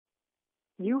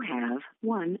You have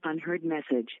one unheard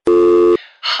message.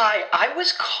 Hi, I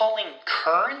was calling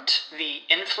Current, the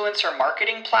influencer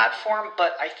marketing platform,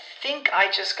 but I think I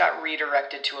just got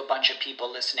redirected to a bunch of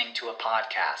people listening to a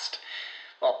podcast.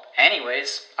 Well,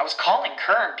 anyways, I was calling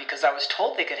Current because I was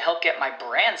told they could help get my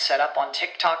brand set up on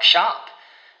TikTok Shop,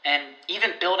 and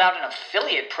even build out an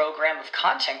affiliate program of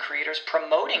content creators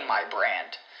promoting my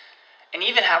brand, and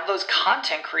even have those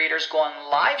content creators go on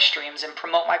live streams and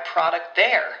promote my product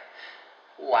there.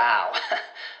 Wow,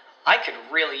 I could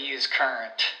really use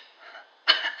Current.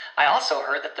 I also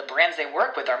heard that the brands they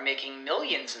work with are making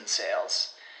millions in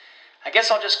sales. I guess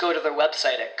I'll just go to their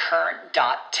website at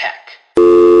current.tech.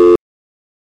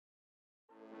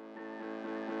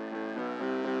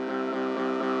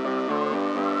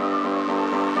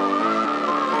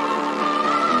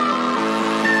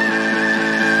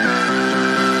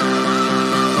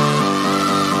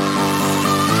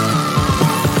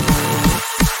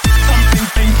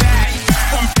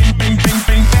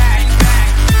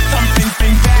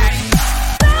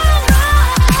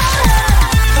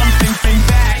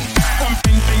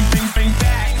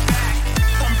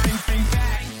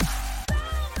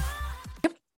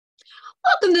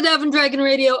 Welcome to Dove and Dragon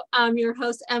Radio. I'm your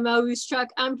host, M.L.Ruscsak.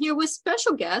 I'm here with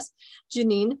special guest,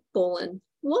 Janine Bolon.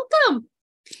 Welcome.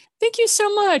 Thank you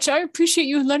so much. I appreciate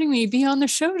you letting me be on the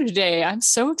show today. I'm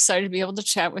so excited to be able to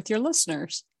chat with your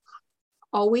listeners.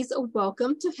 Always a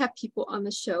welcome to have people on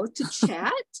the show to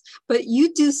chat, but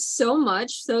you do so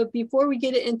much. So before we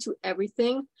get into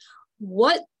everything,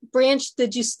 what branch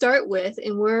did you start with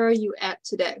and where are you at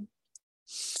today?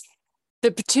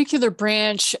 The particular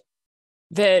branch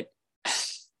that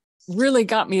really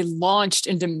got me launched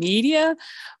into media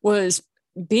was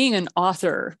being an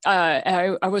author.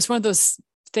 I was one of those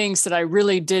things that I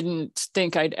really didn't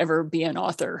think I'd ever be an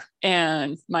author.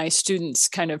 And my students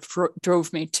kind of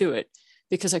drove me to it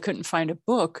because I couldn't find a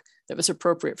book that was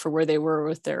appropriate for where they were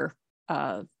with their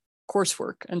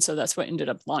coursework. And so that's what ended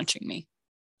up launching me.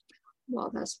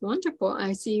 Well, that's wonderful.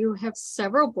 I see you have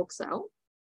several books out.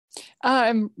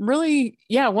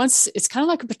 Once it's kind of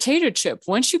like a potato chip.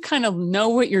 Once you kind of know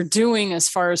what you're doing as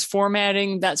far as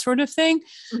formatting, that sort of thing.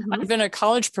 Mm-hmm. I've been a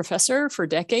college professor for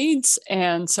decades.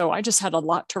 And so I just had a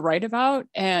lot to write about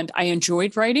and I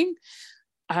enjoyed writing.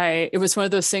 It was one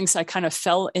of those things I kind of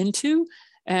fell into.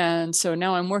 And so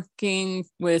now I'm working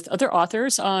with other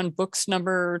authors on books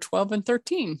number 12 and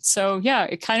 13. So yeah,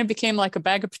 it kind of became like a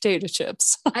bag of potato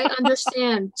chips. I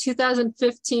understand.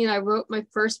 2015, I wrote my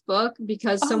first book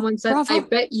because someone said, bravo. I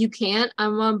bet you can't.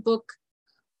 I'm on book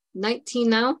 19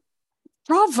 now.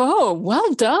 Bravo.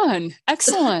 Well done.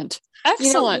 Excellent.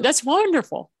 Excellent. That's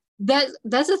wonderful. That's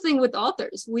the thing with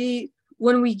authors.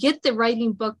 When we get the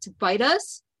writing book to bite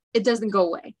us, it doesn't go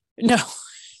away.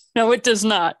 No, it does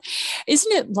not.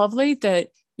 Isn't it lovely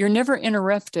that you're never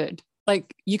interrupted?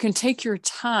 Like you can take your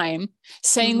time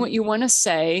saying what you want to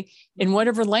say in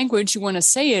whatever language you want to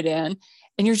say it in,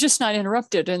 and you're just not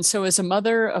interrupted. And so as a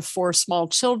mother of 4 small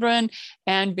children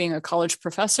and being a college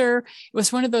professor, it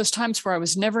was one of those times where I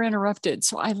was never interrupted.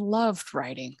 So I loved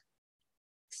writing.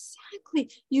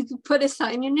 Exactly. You can put a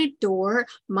sign on your door,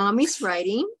 mommy's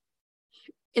writing,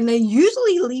 and they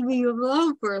usually leave you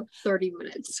alone for 30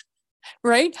 minutes.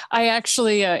 Right. I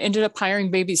actually ended up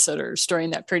hiring babysitters during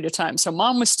that period of time. So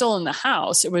mom was still in the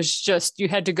house. It was just you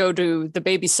had to go to the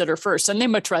babysitter first. And they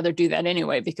much rather do that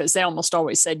anyway, because they almost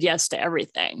always said yes to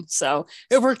everything. So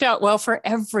it worked out well for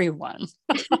everyone.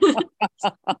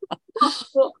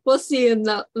 We'll see in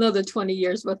another 20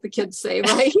 years what the kids say,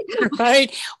 right?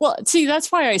 Right. Well, see,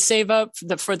 that's why I save up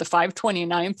for the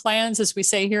 529 plans, as we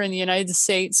say here in the United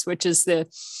States, which is the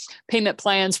payment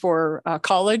plans for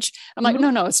college. I'm like,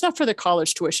 no, it's not for the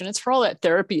college tuition. It's for all that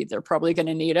therapy they're probably going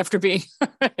to need after being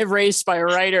raised by a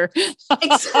writer.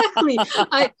 Exactly.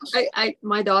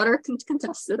 My daughter can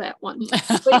contest to that one.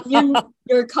 But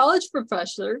you're a college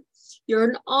professor, you're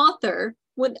an author,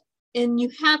 and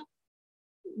you have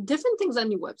different things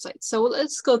on your website. So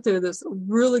let's go through this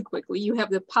really quickly. You have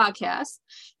the podcast,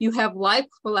 you have live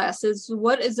classes.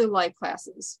 What is the live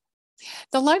classes?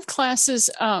 The live classes,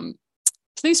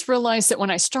 please realize that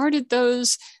when I started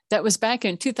those, that was back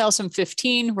in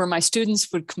 2015, where my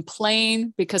students would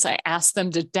complain because I asked them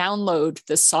to download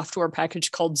this software package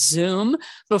called Zoom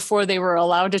before they were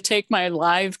allowed to take my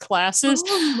live classes.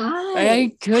 Oh my.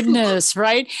 Thank goodness,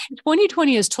 right?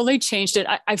 2020 has totally changed it.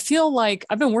 I feel like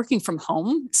I've been working from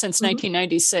home since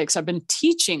 1996. I've been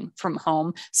teaching from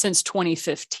home since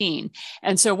 2015.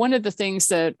 And so one of the things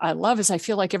that I love is I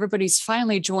feel like everybody's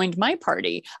finally joined my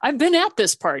party. I've been at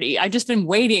this party. I've just been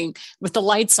waiting with the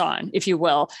lights on, if you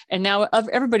will. And now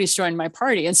everybody's joined my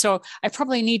party. And so I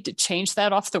probably need to change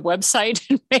that off the website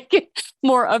and make it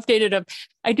more updated of,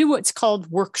 I do what's called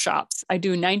workshops. I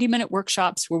do 90-minute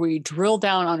workshops where we drill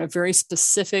down on a very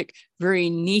specific, very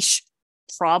niche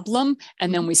problem,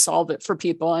 and then we solve it for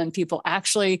people, and people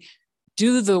actually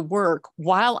do the work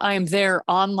while I'm there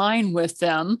online with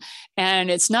them. And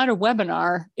it's not a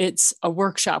webinar, it's a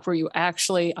workshop where you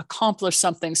actually accomplish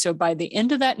something. So by the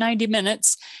end of that 90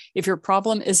 minutes, if your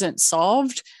problem isn't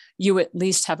solved, you at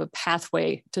least have a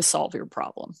pathway to solve your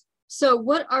problem. So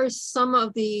what are some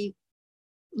of the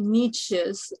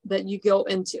niches that you go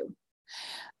into?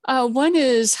 One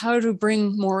is how to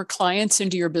bring more clients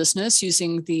into your business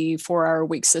using the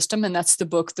 4-hour-a-week system. And that's the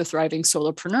book, The Thriving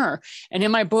Solopreneur. And in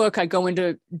my book, I go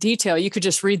into detail. You could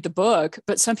just read the book,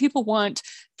 but some people want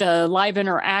the live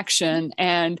interaction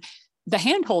and the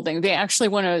hand-holding. They actually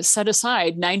want to set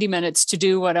aside 90 minutes to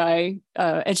do what I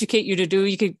educate you to do.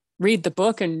 You could read the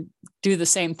book and do the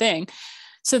same thing.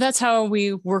 So that's how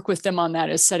we work with them on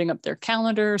that, is setting up their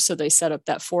calendar. So they set up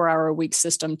that 4-hour-a-week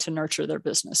system to nurture their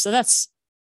business. So that's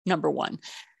number one.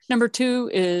 Number two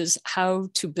is how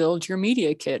to build your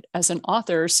media kit as an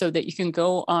author so that you can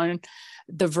go on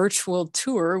the virtual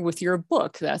tour with your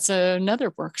book. That's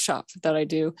another workshop that I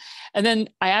do. And then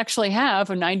I actually have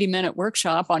a 90-minute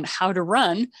workshop on how to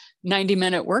run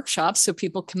 90-minute workshops so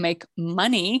people can make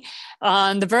money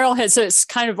on the barrelhead. So it's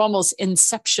kind of almost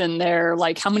Inception there,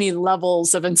 like how many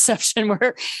levels of Inception,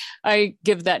 where I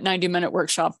give that 90-minute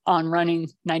workshop on running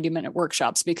 90-minute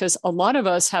workshops, because a lot of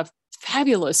us have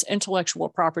fabulous intellectual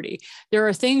property. There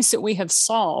are things that we have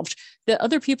solved that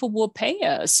other people will pay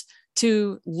us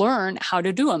to learn how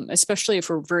to do them, especially if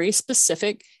we're very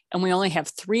specific. And we only have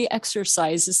 3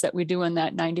 exercises that we do in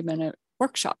that 90-minute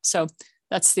workshop. So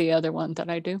that's the other one that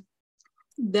I do.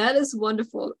 That is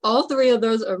wonderful. All 3 of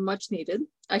those are much needed.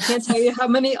 I can't tell you how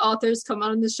many authors come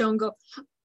on the show and go,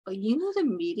 oh, you know the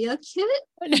media kit?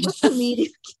 What's the media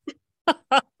kit?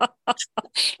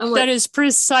 That is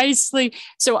precisely.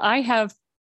 So I have,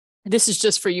 this is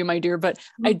just for you, my dear, but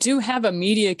I do have a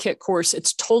media kit course.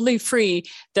 It's totally free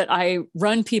that I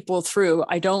run people through.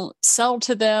 I don't sell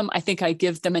to them. I think I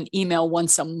give them an email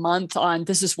once a month on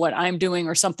this is what I'm doing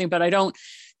or something, but I don't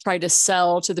try to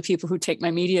sell to the people who take my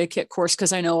media kit course,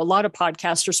 because I know a lot of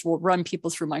podcasters will run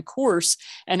people through my course.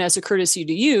 And as a courtesy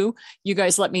to you, you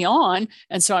guys let me on.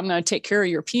 And so I'm going to take care of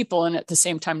your people and at the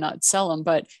same time not sell them.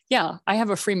 But yeah, I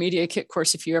have a free media kit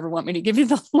course if you ever want me to give you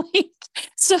the link.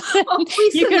 So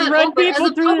you can run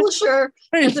people through.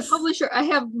 As a publisher, I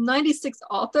have 96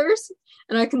 authors,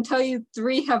 and I can tell you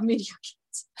 3 have media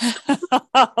kits.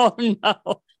 Oh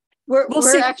no.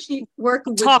 We're actually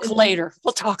working. We'll talk later.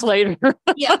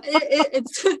 Yeah,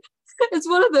 it's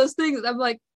one of those things. I'm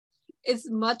like, it's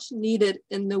much needed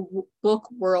in the book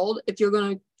world. If you're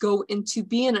going to go into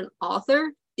being an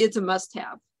author, it's a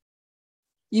must-have.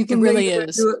 You can really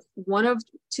do it one of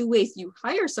 2 ways. You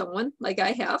hire someone like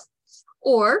I have,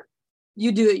 or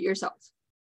you do it yourself.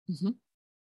 Mm-hmm.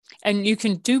 And you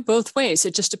can do both ways.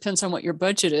 It just depends on what your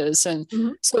budget is. And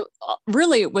so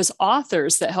really it was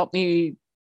authors that helped me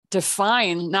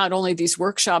define not only these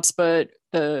workshops, but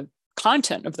the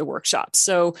content of the workshops.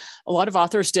 So a lot of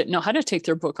authors didn't know how to take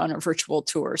their book on a virtual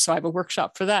tour. So I have a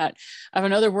workshop for that. I have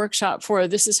another workshop for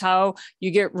this is how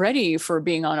you get ready for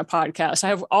being on a podcast. I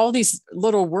have all these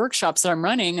little workshops that I'm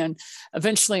running. And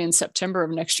eventually in September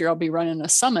of next year, I'll be running a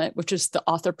summit, which is the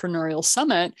Authorpreneurial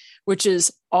Summit, which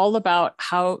is all about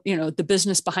how, the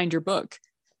business behind your book.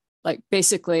 Like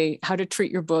basically how to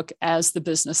treat your book as the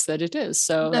business that it is.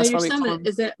 So now that's your why we summit,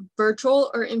 is it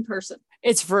virtual or in person?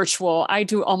 It's virtual. I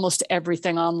do almost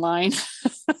everything online.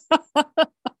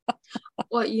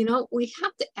 Well, we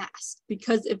have to ask,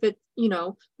 because if it,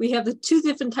 we have the 2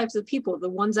 different types of people, the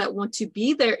ones that want to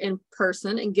be there in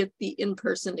person and get the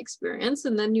in-person experience.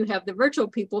 And then you have the virtual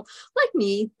people like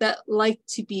me that like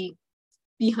to be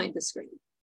behind the screen.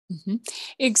 Mm-hmm.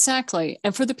 Exactly.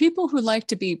 And for the people who like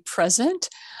to be present,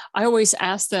 I always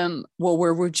ask them, well,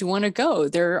 where would you want to go?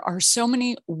 There are so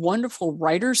many wonderful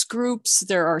writers groups.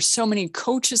 There are so many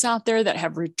coaches out there that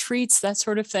have retreats, that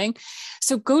sort of thing.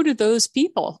 So go to those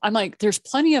people. I'm like, there's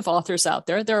plenty of authors out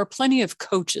there. There are plenty of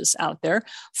coaches out there.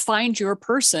 Find your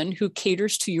person who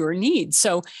caters to your needs.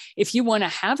 So if you want to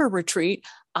have a retreat,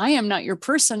 I am not your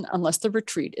person unless the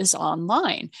retreat is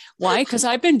online. Why? Because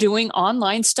I've been doing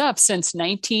online stuff since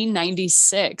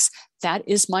 1996. That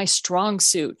is my strong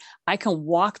suit. I can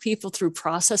walk people through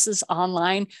processes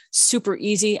online, super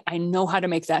easy. I know how to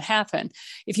make that happen.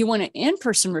 If you want an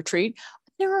in-person retreat,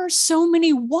 there are so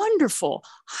many wonderful,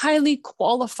 highly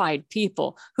qualified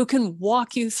people who can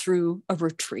walk you through a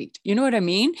retreat. You know what I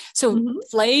mean? So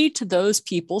play to those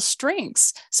people's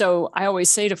strengths. So I always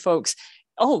say to folks,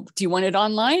 oh, do you want it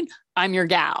online? I'm your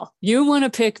gal. You want to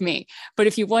pick me. But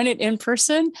if you want it in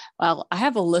person, well, I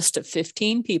have a list of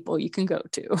 15 people you can go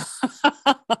to.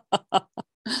 I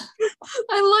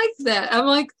like that. I'm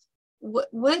like,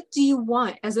 what do you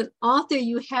want? As an author,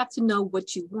 you have to know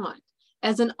what you want.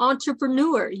 As an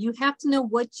entrepreneur, you have to know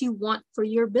what you want for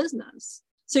your business.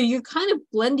 So you're kind of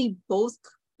blending both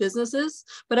businesses.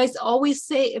 But I always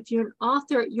say, if you're an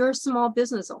author, you're a small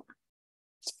business owner.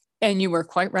 And you were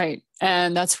quite right.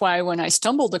 And that's why when I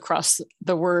stumbled across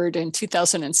the word in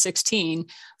 2016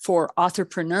 for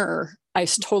authorpreneur, I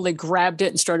totally grabbed it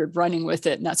and started running with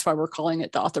it. And that's why we're calling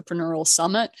it the Authorpreneurial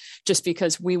Summit, just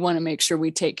because we want to make sure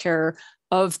we take care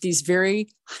of these very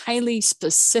highly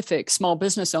specific small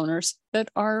business owners that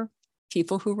are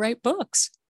people who write books.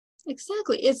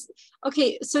 Exactly. It's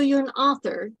okay. So you're an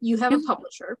author, you have a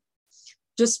publisher,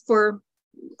 just for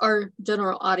our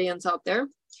general audience out there.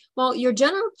 Well, your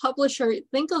general publisher,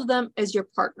 think of them as your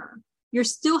partner. You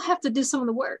still have to do some of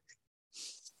the work.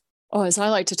 Oh, as I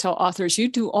like to tell authors, you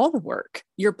do all the work.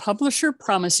 Your publisher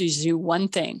promises you one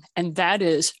thing, and that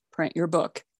is print your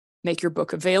book. Make your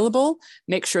book available.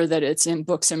 Make sure that it's in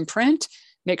books in print.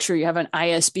 Make sure you have an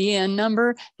ISBN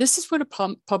number. This is what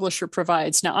a publisher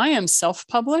provides. Now, I am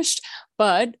self-published,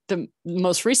 but the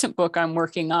most recent book I'm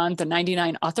working on, the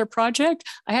 99 Author Project,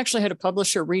 I actually had a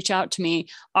publisher reach out to me,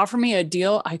 offer me a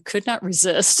deal I could not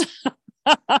resist.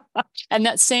 And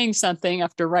that's saying something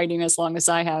after writing as long as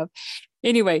I have.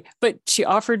 Anyway, but she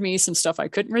offered me some stuff I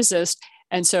couldn't resist.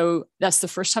 And so that's the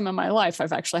first time in my life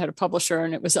I've actually had a publisher,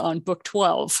 and it was on book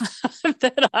 12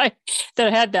 that I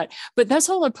had that. But that's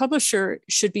all a publisher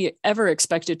should be ever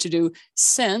expected to do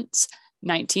since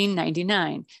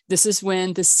 1999. This is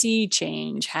when the sea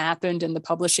change happened in the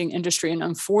publishing industry. And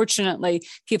unfortunately,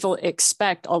 people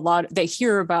expect a lot. They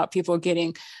hear about people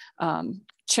getting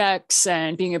checks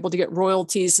and being able to get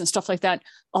royalties and stuff like that.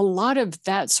 A lot of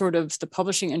that sort of the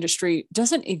publishing industry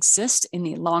doesn't exist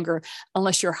any longer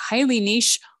unless you're highly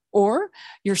niche or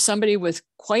you're somebody with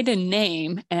quite a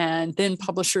name, and then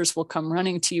publishers will come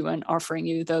running to you and offering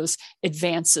you those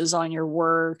advances on your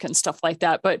work and stuff like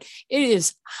that. But it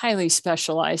is highly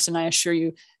specialized, and I assure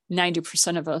you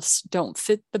 90% of us don't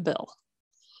fit the bill.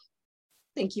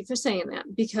 Thank you for saying that.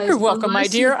 Because you're welcome, my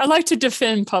dear. I like to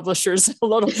defend publishers a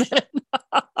little bit.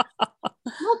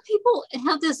 Well, people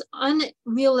have this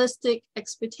unrealistic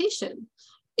expectation.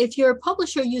 If you're a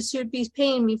publisher, you should be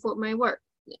paying me for my work.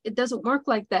 It doesn't work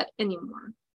like that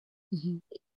anymore. Mm-hmm.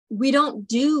 We don't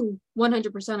do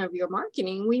 100% of your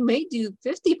marketing. We may do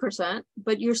 50%,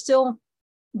 but you're still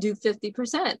do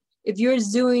 50%. If you're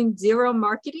doing zero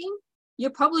marketing,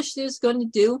 your publisher is going to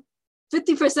do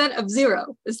 50% of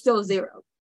zero. It's still zero.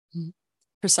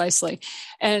 Precisely.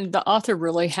 And the author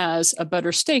really has a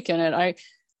better stake in it. I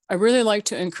really like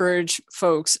to encourage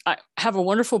folks. I have a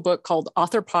wonderful book called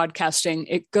Author Podcasting.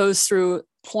 It goes through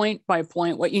point by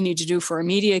point what you need to do for a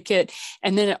media kit.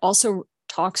 And then it also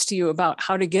talks to you about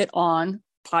how to get on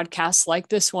podcasts like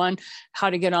this one, how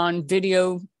to get on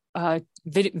video,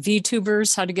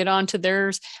 VTubers, how to get onto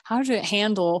theirs, how to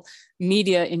handle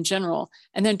media in general.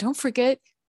 And then don't forget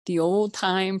the old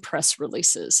time press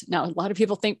releases. Now, a lot of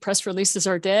people think press releases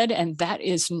are dead, and that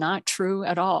is not true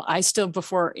at all. I still,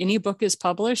 before any book is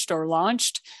published or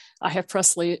launched, I have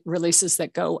press releases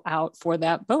that go out for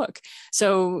that book.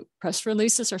 So press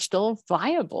releases are still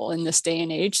viable in this day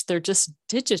and age. They're just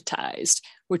digitized,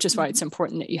 which is why it's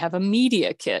important that you have a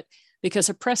media kit, because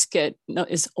a press kit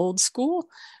is old school,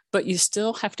 but you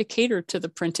still have to cater to the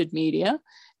printed media.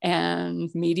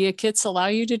 And media kits allow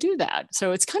you to do that.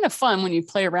 So it's kind of fun when you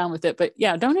play around with it. But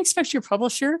yeah, don't expect your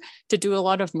publisher to do a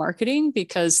lot of marketing,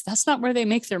 because that's not where they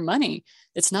make their money.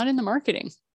 It's not in the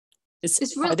marketing.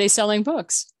 It's really, are they selling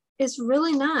books? It's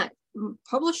really not.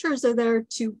 Publishers are there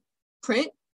to print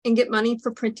and get money for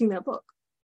printing that book.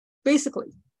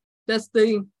 Basically, that's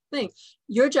the thing.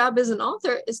 Your job as an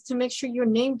author is to make sure your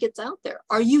name gets out there.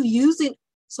 Are you using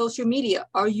social media?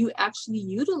 Are you actually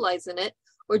utilizing it?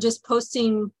 Or just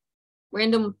posting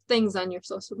random things on your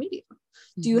social media?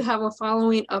 Mm-hmm. Do you have a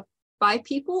following of 5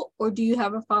 people, or do you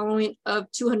have a following of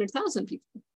 200,000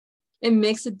 people? It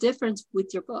makes a difference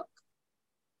with your book.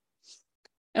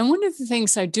 And one of the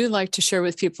things I do like to share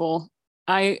with people,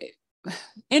 I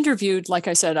interviewed, like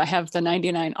I said, I have the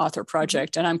 99 Author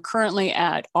Project, and I'm currently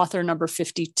at author number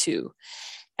 52.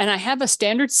 And I have a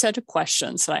standard set of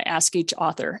questions that I ask each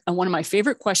author. And one of my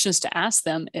favorite questions to ask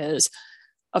them is,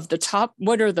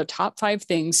 what are the top 5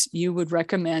 things you would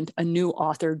recommend a new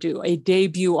author do, a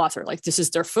debut author? Like this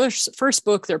is their first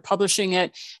book, they're publishing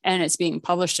it, and it's being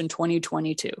published in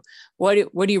 2022. What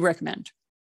do you recommend?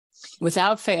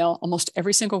 Without fail, almost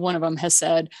every single one of them has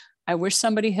said, I wish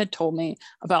somebody had told me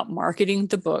about marketing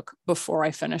the book before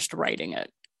I finished writing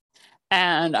it.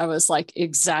 And I was like,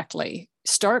 exactly.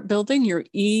 Start building your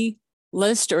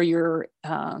list or your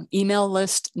email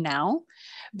list now,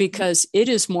 because it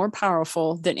is more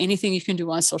powerful than anything you can do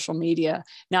on social media.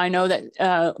 Now, I know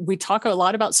that we talk a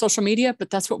lot about social media, but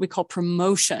that's what we call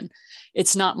promotion.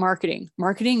 It's not marketing.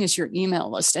 Marketing is your email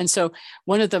list. And so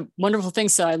one of the wonderful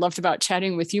things that I loved about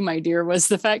chatting with you, my dear, was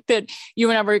the fact that you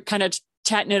and I were kind of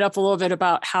chatting it up a little bit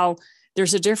about how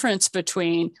there's a difference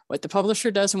between what the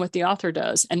publisher does and what the author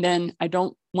does. And then I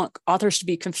don't want authors to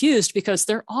be confused, because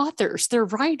they're authors, they're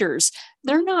writers,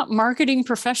 they're not marketing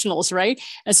professionals, right?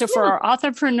 And so for our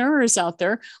entrepreneurs out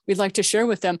there, we'd like to share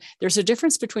with them, there's a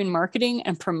difference between marketing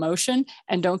and promotion,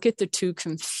 and don't get the two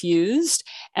confused.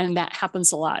 And that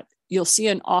happens a lot. You'll see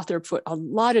an author put a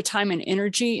lot of time and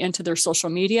energy into their social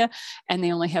media, and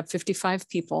they only have 55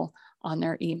 people on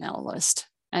their email list.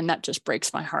 And that just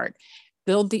breaks my heart.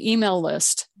 Build the email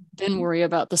list, then worry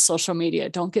about the social media.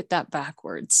 Don't get that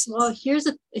backwards. Well, here's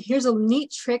a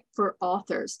neat trick for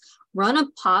authors. Run a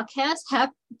podcast,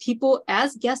 have people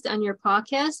as guests on your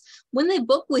podcast. When they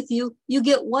book with you, you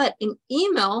get what? An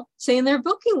email saying they're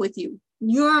booking with you.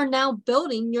 You are now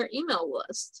building your email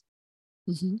list.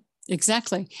 Mm-hmm.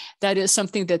 Exactly. That is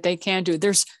something that they can do.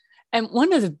 And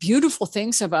one of the beautiful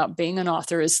things about being an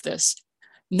author is this: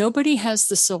 nobody has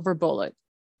the silver bullet.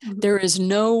 There is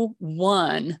no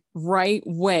one right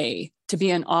way to be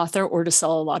an author or to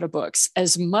sell a lot of books.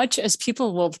 As much as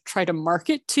people will try to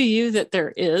market to you that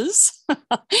there is,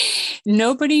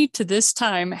 nobody to this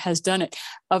time has done it.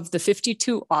 Of the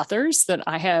 52 authors that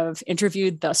I have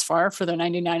interviewed thus far for the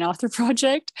 99 Author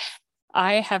Project,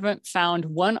 I haven't found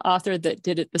one author that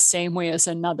did it the same way as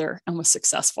another and was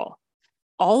successful.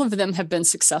 All of them have been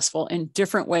successful in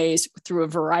different ways through a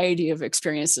variety of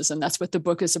experiences. And that's what the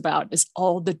book is about, is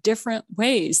all the different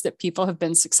ways that people have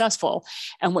been successful.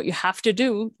 And what you have to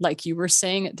do, like you were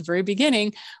saying at the very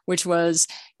beginning, which was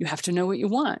you have to know what you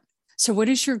want. So what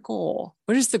is your goal?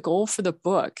 What is the goal for the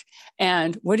book?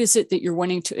 And what is it that you're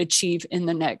wanting to achieve in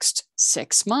the next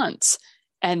 6 months?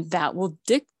 And that will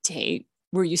dictate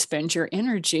where you spend your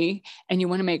energy. And you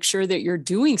want to make sure that you're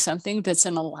doing something that's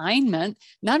in alignment,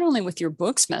 not only with your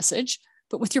book's message,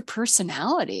 but with your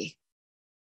personality.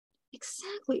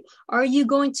 Exactly. Are you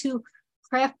going to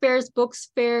craft fairs, books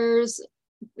fairs,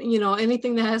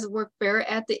 anything that has a work fair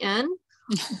at the end?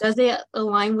 Does it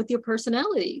align with your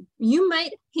personality? You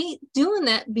might hate doing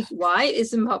that. Why?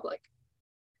 It's in public.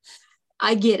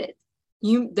 I get it.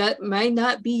 That might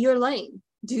not be your lane.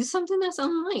 Do something that's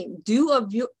online. Do a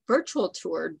virtual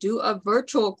tour. Do a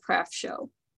virtual craft show.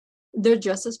 They're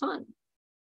just as fun.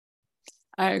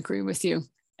 I agree with you.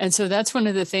 And so that's one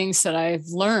of the things that I've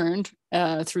learned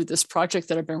through this project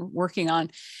that I've been working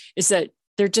on, is that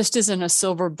there just isn't a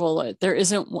silver bullet. There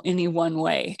isn't any one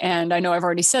way. And I know I've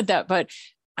already said that, but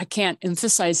I can't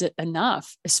emphasize it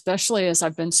enough, especially as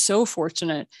I've been so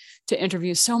fortunate to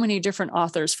interview so many different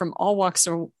authors from all walks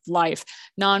of life: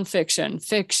 nonfiction,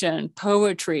 fiction,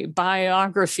 poetry,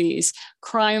 biographies,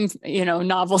 crime,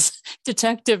 novels,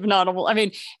 detective novel. I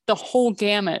mean, the whole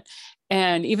gamut.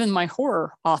 And even my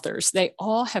horror authors, they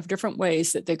all have different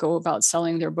ways that they go about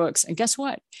selling their books. And guess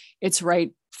what? It's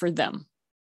right for them.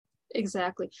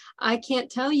 Exactly. I can't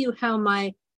tell you how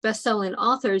my best-selling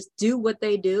authors do what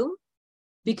they do,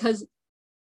 because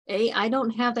I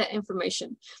don't have that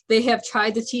information. They have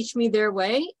tried to teach me their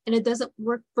way, and it doesn't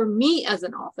work for me as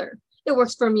an author. It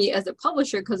works for me as a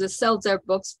publisher because it sells their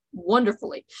books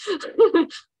wonderfully.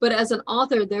 But as an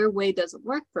author, their way doesn't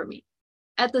work for me.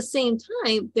 At the same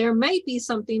time, there may be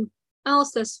something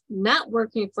else that's not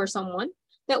working for someone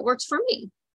that works for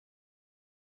me.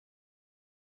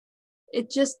 It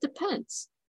just depends.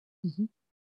 Mm-hmm.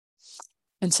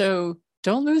 And so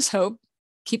don't lose hope.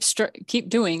 Keep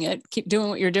doing it. Keep doing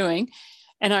what you're doing.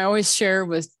 And I always share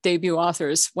with debut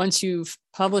authors, once you've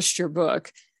published your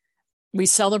book, we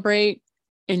celebrate,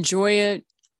 enjoy it,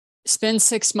 spend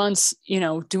 6 months,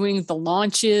 doing the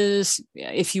launches.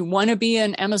 If you want to be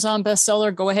an Amazon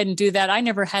bestseller, go ahead and do that. I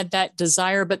never had that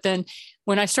desire, but then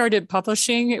when I started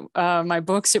publishing my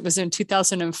books, it was in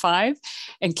 2005,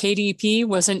 and KDP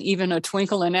wasn't even a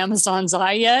twinkle in Amazon's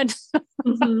eye yet.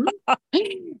 Mm-hmm.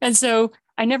 And so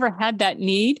I never had that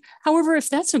need. However, if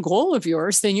that's a goal of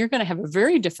yours, then you're going to have a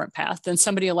very different path than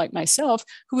somebody like myself,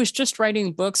 who was just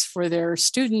writing books for their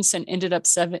students and ended up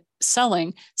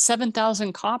selling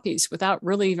 7,000 copies without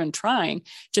really even trying,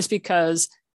 just because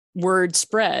word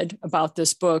spread about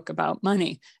this book about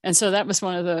money. And so that was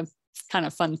one of the kind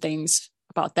of fun things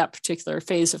about that particular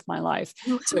phase of my life.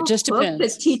 So it just depends.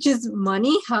 That teaches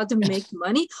money, how to make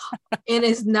money, and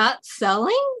is not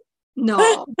selling?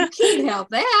 No, you can't have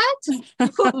that. You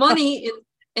put money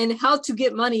in how to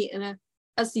get money in a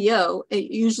SEO,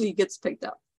 it usually gets picked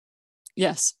up.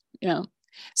 Yes. Yeah.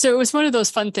 So it was one of those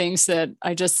fun things that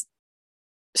I just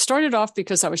started off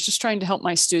because I was just trying to help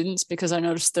my students because I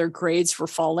noticed their grades were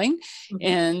falling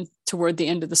and toward the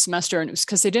end of the semester. And it was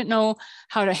because they didn't know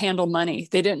how to handle money.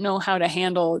 They didn't know how to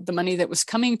handle the money that was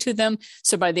coming to them.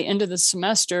 So by the end of the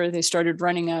semester, they started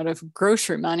running out of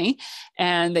grocery money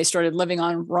and they started living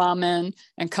on ramen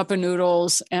and cup of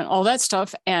noodles and all that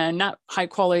stuff and not high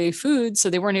quality food. So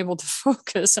they weren't able to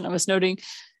focus. And I was noting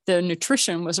the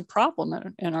nutrition was a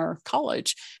problem in our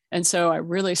college. And so I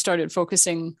really started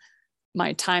focusing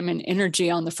my time and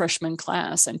energy on the freshman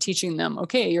class and teaching them,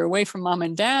 okay, you're away from mom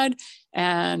and dad,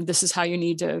 and this is how you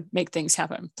need to make things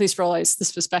happen. Please realize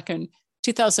this was back in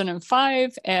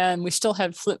 2005, and we still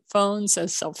had flip phones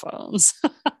as cell phones.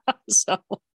 But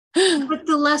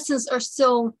the lessons are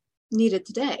still needed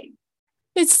today.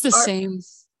 It's the same.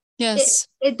 Yes.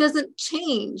 It doesn't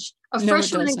change. A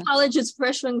freshman in college is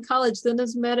freshman in college. Then it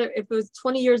doesn't matter if it was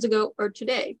 20 years ago or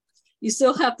today. You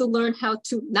still have to learn how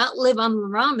to not live on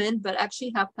ramen, but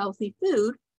actually have healthy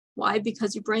food. Why?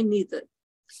 Because your brain needs it.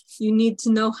 You need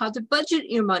to know how to budget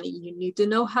your money. You need to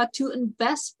know how to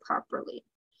invest properly.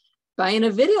 Buying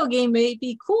a video game may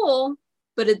be cool,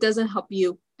 but it doesn't help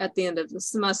you at the end of the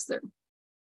semester.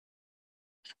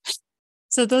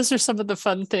 So those are some of the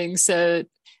fun things that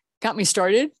got me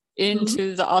started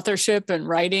into the authorship and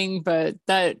writing. But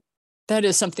that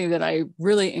is something that I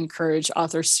really encourage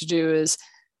authors to do is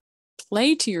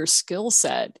play to your skill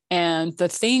set, and the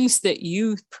things that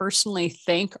you personally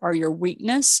think are your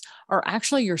weakness are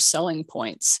actually your selling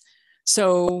points.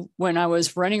 So when I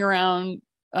was running around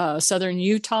Southern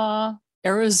Utah,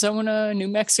 Arizona, New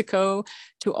Mexico,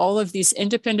 to all of these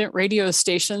independent radio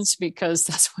stations, because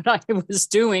that's what I was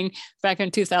doing back in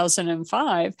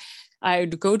 2005,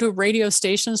 I'd go to radio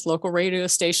stations, local radio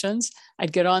stations,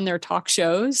 I'd get on their talk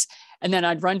shows, and then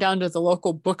I'd run down to the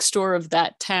local bookstore of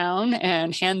that town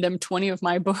and hand them 20 of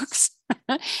my books.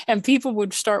 And people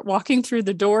would start walking through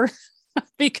the door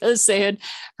because they had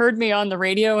heard me on the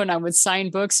radio and I would sign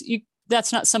books.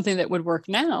 That's not something that would work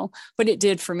now, but it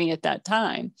did for me at that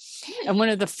time. And one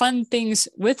of the fun things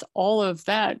with all of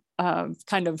that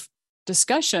kind of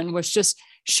discussion was just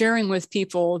sharing with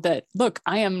people that, look,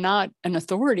 I am not an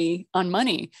authority on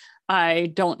money.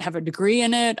 I don't have a degree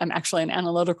in it. I'm actually an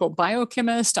analytical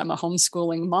biochemist. I'm a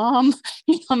homeschooling mom.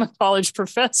 I'm a college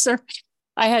professor.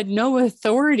 I had no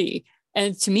authority.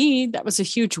 And to me, that was a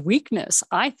huge weakness,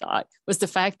 I thought, was the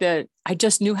fact that I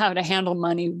just knew how to handle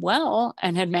money well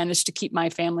and had managed to keep my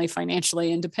family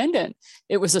financially independent.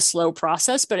 It was a slow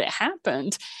process, but it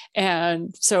happened.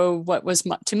 And so what was,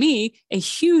 to me, a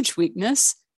huge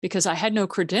weakness, because I had no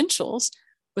credentials,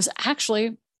 was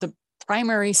actually the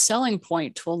primary selling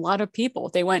point to a lot of people.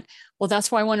 They went, well,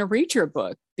 that's why I want to read your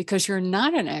book, because you're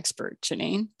not an expert,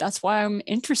 Janine. That's why I'm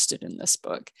interested in this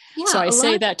book. Yeah, so I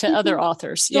say that to other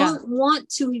authors. Don't want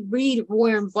to read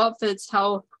Warren Buffett's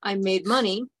How I Made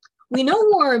Money. We know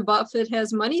Warren Buffett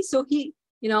has money, so he's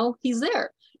there.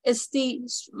 It's the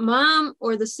mom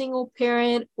or the single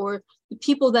parent or the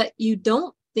people that you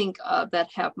don't think of that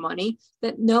have money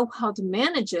that know how to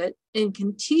manage it and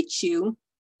can teach you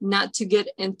not to get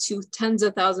into tens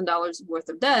of thousands of dollars worth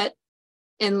of debt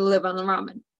and live on the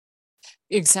ramen.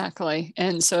 Exactly.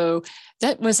 And so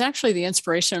that was actually the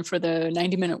inspiration for the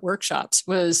 90-minute workshops,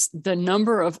 was the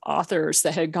number of authors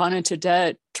that had gone into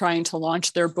debt trying to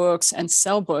launch their books and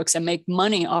sell books and make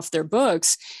money off their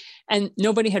books. And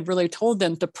nobody had really told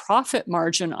them the profit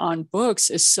margin on books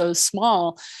is so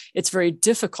small, it's very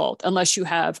difficult unless you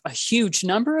have a huge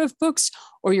number of books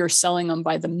or you're selling them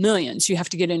by the millions. You have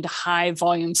to get into high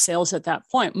volume sales at that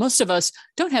point. Most of us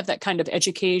don't have that kind of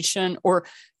education or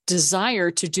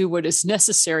desire to do what is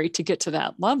necessary to get to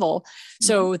that level.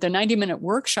 So the 90-minute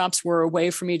workshops were a way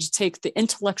for me to take the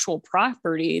intellectual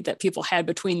property that people had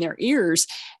between their ears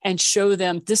and show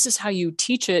them, this is how you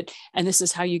teach it. And this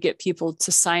is how you get people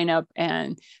to sign up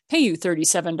and pay you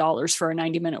 $37 for a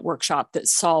 90-minute workshop that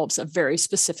solves a very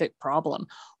specific problem,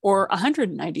 or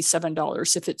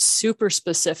 $197 if it's super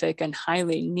specific and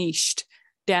highly niched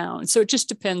down. So it just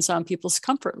depends on people's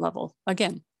comfort level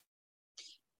again.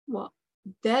 Well,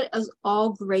 that is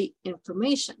all great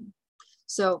information.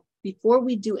 So before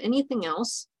we do anything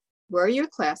else, where are your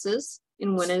classes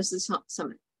and when is the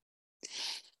summit?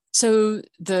 So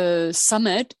the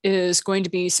summit is going to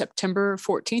be September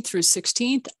 14th through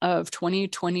 16th of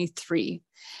 2023.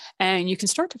 And you can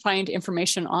start to find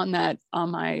information on that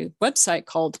on my website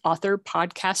called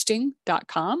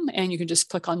authorpodcasting.com. And you can just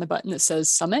click on the button that says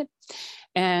summit,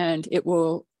 and it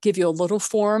will give you a little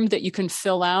form that you can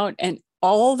fill out. And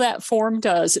all that form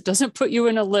does, it doesn't put you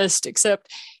in a list,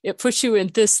 except it puts you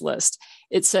in this list.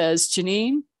 It says,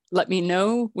 Janine, let me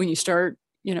know when you start,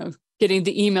 getting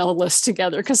the email list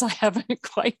together, because I haven't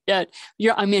quite yet.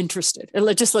 I'm interested.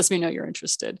 It just lets me know you're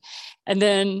interested. And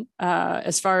then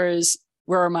as far as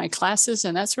where are my classes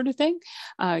and that sort of thing,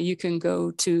 you can go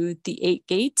to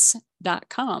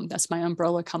the8gates.com. That's my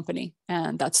umbrella company.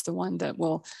 And that's the one that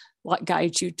will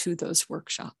guide you to those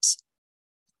workshops.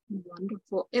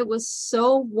 Wonderful. It was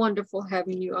so wonderful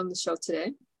having you on the show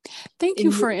today. Thank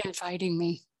you for inviting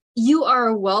me. You are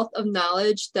a wealth of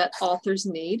knowledge that authors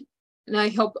need. And I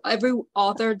hope every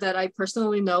author that I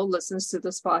personally know listens to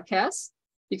this podcast,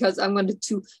 because I'm going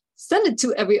to send it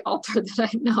to every author that I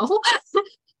know.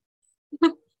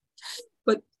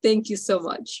 But thank you so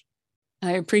much.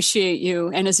 I appreciate you.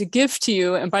 And as a gift to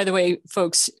you, and by the way,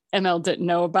 folks, ML didn't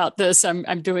know about this.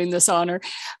 I'm doing this honor.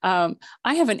 I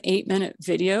have an 8-minute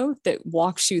video that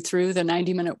walks you through the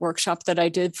 90-minute workshop that I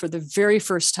did for the very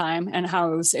first time, and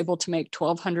how I was able to make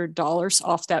 $1,200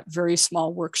 off that very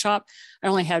small workshop. I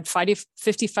only had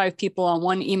 55 people on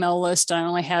one email list. And I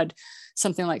only had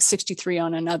something like 63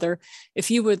 on another.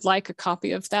 If you would like a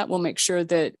copy of that, we'll make sure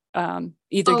that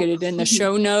either get it in the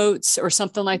show notes or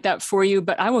something like that for you,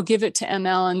 but I will give it to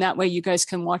ML, and that way you guys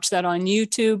can watch that on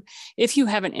YouTube. If you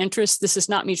have an interest, this is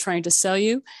not me trying to sell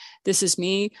you. This is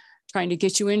me trying to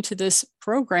get you into this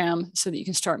program so that you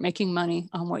can start making money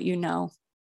on what you know.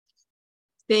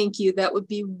 Thank you. That would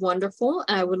be wonderful.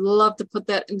 And I would love to put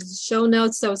that in the show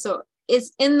notes. So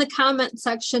it's in the comment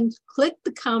section. Click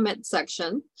the comment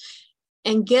section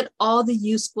and get all the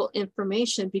useful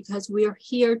information, because we are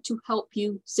here to help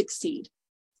you succeed.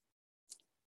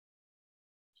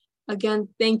 Again,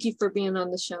 thank you for being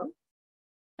on the show.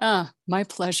 My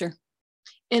pleasure.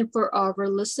 And for all of our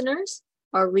listeners,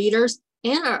 our readers,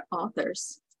 and our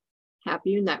authors,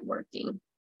 happy networking.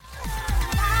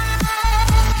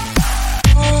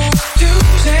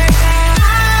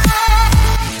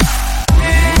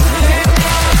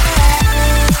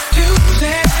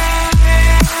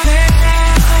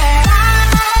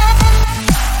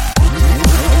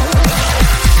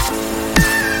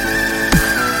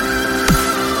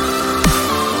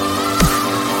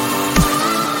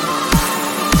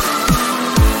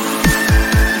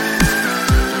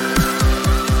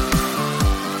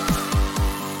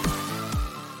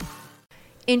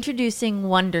 Introducing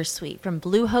Wondersuite from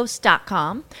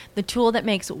Bluehost.com, the tool that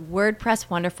makes WordPress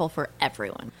wonderful for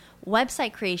everyone.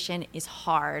 Website creation is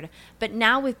hard, but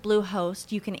now with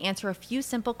Bluehost, you can answer a few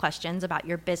simple questions about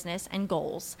your business and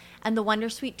goals, and the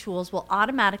Wondersuite tools will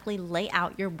automatically lay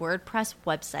out your WordPress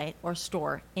website or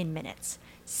store in minutes.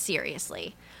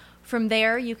 Seriously. From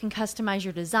there, you can customize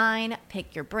your design,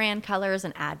 pick your brand colors,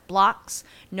 and add blocks.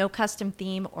 No custom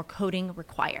theme or coding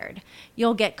required.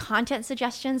 You'll get content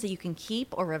suggestions that you can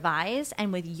keep or revise,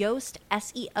 and with Yoast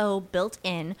SEO built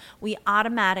in, we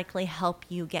automatically help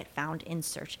you get found in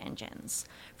search engines.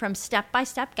 From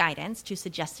step-by-step guidance to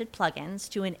suggested plugins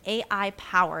to an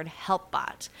AI-powered help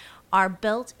bot, our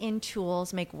built-in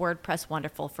tools make WordPress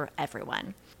wonderful for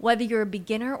everyone. Whether you're a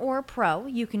beginner or a pro,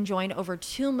 you can join over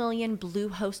 2 million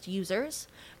Bluehost users.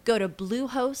 Go to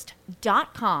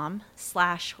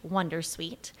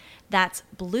bluehost.com/wondersuite. That's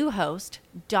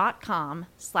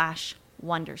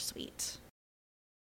bluehost.com/wondersuite.